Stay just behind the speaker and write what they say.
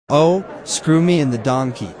Oh, screw me and the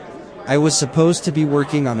donkey. I was supposed to be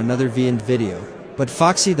working on another VN video, but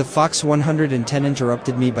Foxy the Fox 110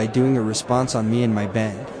 interrupted me by doing a response on me and my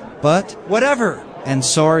band. But, whatever! And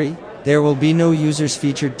sorry, there will be no users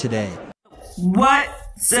featured today.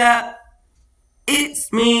 What's up?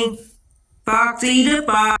 It's me, Foxy the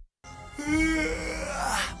Fox.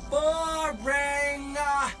 Boring!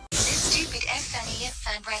 This stupid funny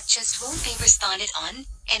fun rap just won't be responded on,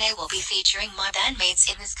 and I will be featuring my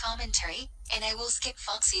bandmates in this commentary, and I will skip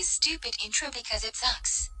Foxy's stupid intro because it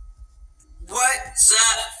sucks. What's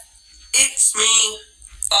up? It's me,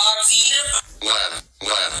 Foxy the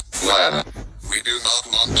Fox. Leah. We do not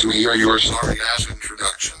want to hear your sorry-ass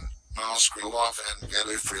introduction. Now screw off and get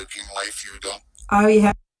a freaking life, you don't. Oh,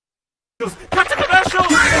 yeah. Cut the commercial!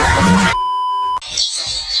 Go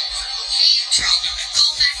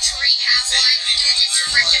back to rehab while I do this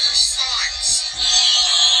frickin' response.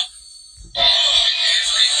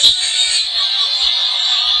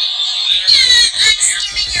 I'm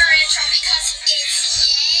skipping your intro because it's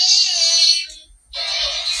lame.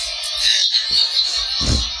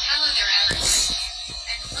 Hello there, Everest.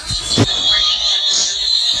 And welcome to the 14th episode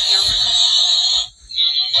of Precure.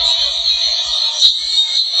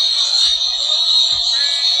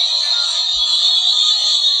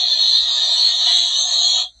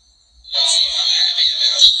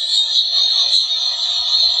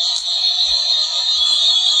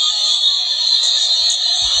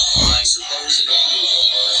 I suppose an approval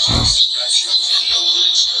bonus congratulations video would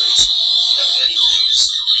encourage. But anyways,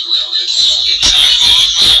 you know that you won't get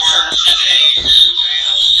work today.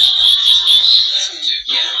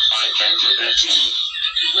 Yeah, I can do that too.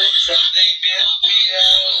 Let something get me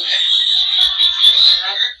out.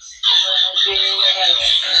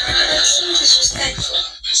 That's so disrespectful.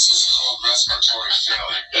 This is called respiratory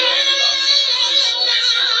failure.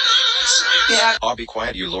 Yeah. I'll be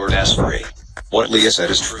quiet, you Lord Asbury. What Leah said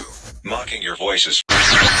is true. Mocking your voices.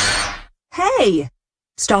 Hey!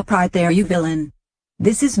 Stop right there, you villain.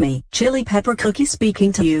 This is me, Chili Pepper Cookie,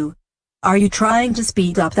 speaking to you. Are you trying to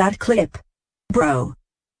speed up that clip? Bro.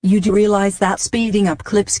 You do realize that speeding up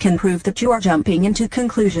clips can prove that you are jumping into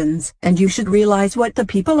conclusions, and you should realize what the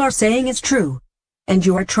people are saying is true. And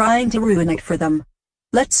you are trying to ruin it for them.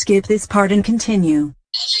 Let's skip this part and continue.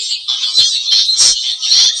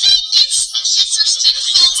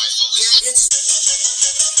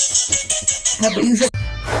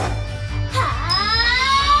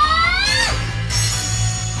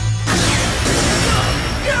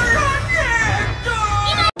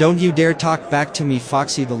 Don't you dare talk back to me,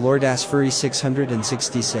 Foxy the Lord Ass Furry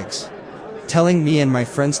 666. Telling me and my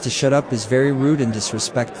friends to shut up is very rude and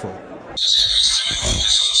disrespectful.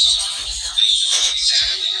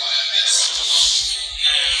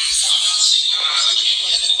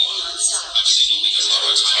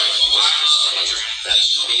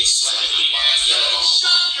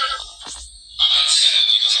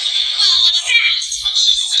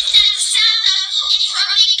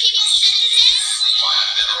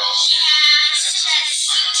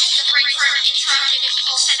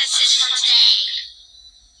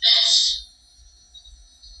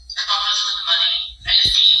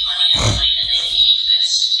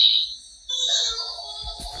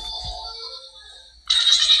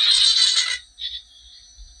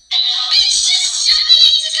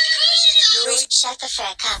 Shut the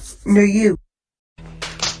frick up. No, you.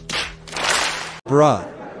 Bruh.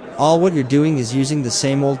 All what you're doing is using the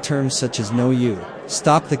same old terms such as no you,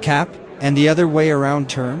 stop the cap, and the other way around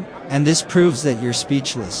term, and this proves that you're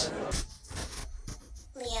speechless.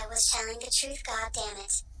 Leah was telling the truth,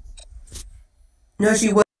 goddammit. No,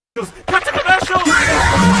 she was. Cut the commercial!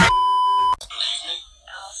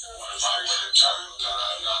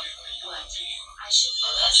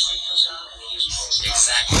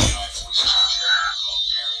 Exactly.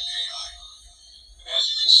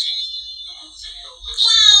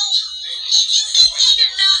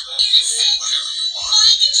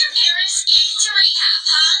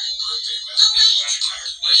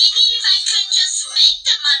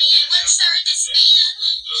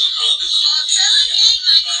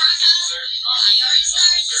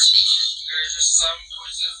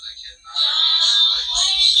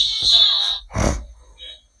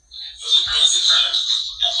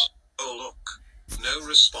 Oh look, no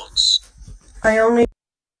response. I only.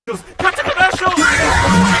 Cut the commercial! Bro,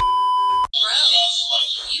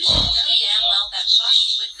 you should know damn well that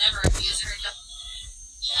Foxy would never abuse her dog.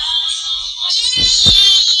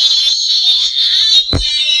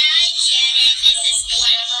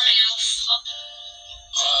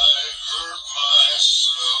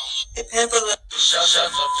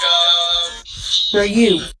 No,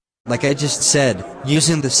 you. Like I just said,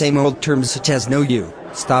 using the same old terms such as no you,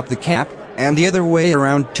 stop the cap, and the other way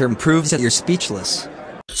around term proves that you're speechless.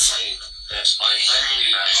 That's my friendly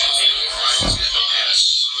crimes in the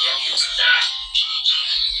past.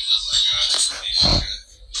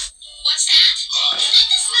 What's that? Like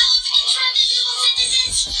the smell of contradictable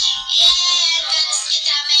sentences? Yeah, gotta skip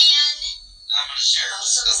that, man. I'm gonna share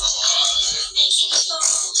this as a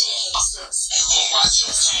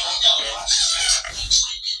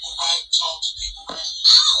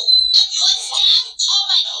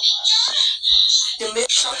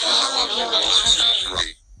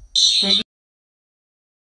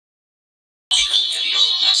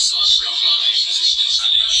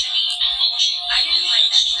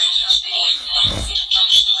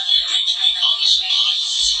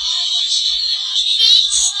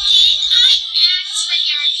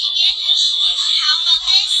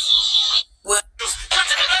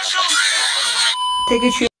Take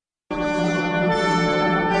a chill.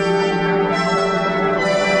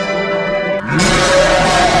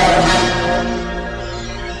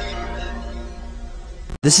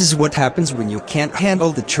 This is what happens when you can't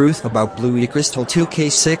handle the truth about Bluey Crystal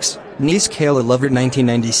 2K6, Nice Kayla Lover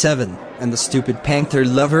 1997, and the Stupid Panther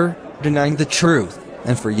Lover, denying the truth,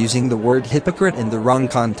 and for using the word hypocrite in the wrong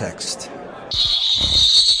context.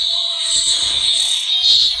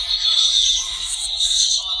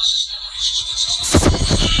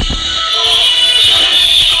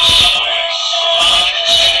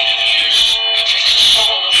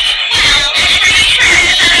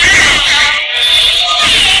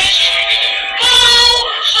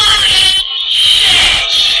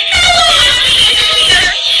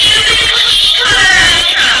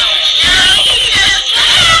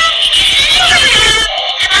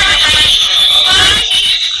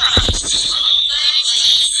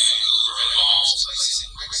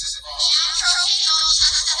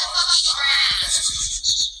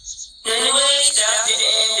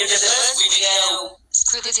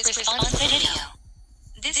 For this response video,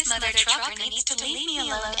 this mother trucker needs to leave me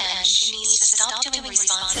alone and she needs to stop doing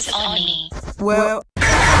responses on me. Well.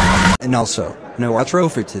 And also, no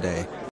outro for today.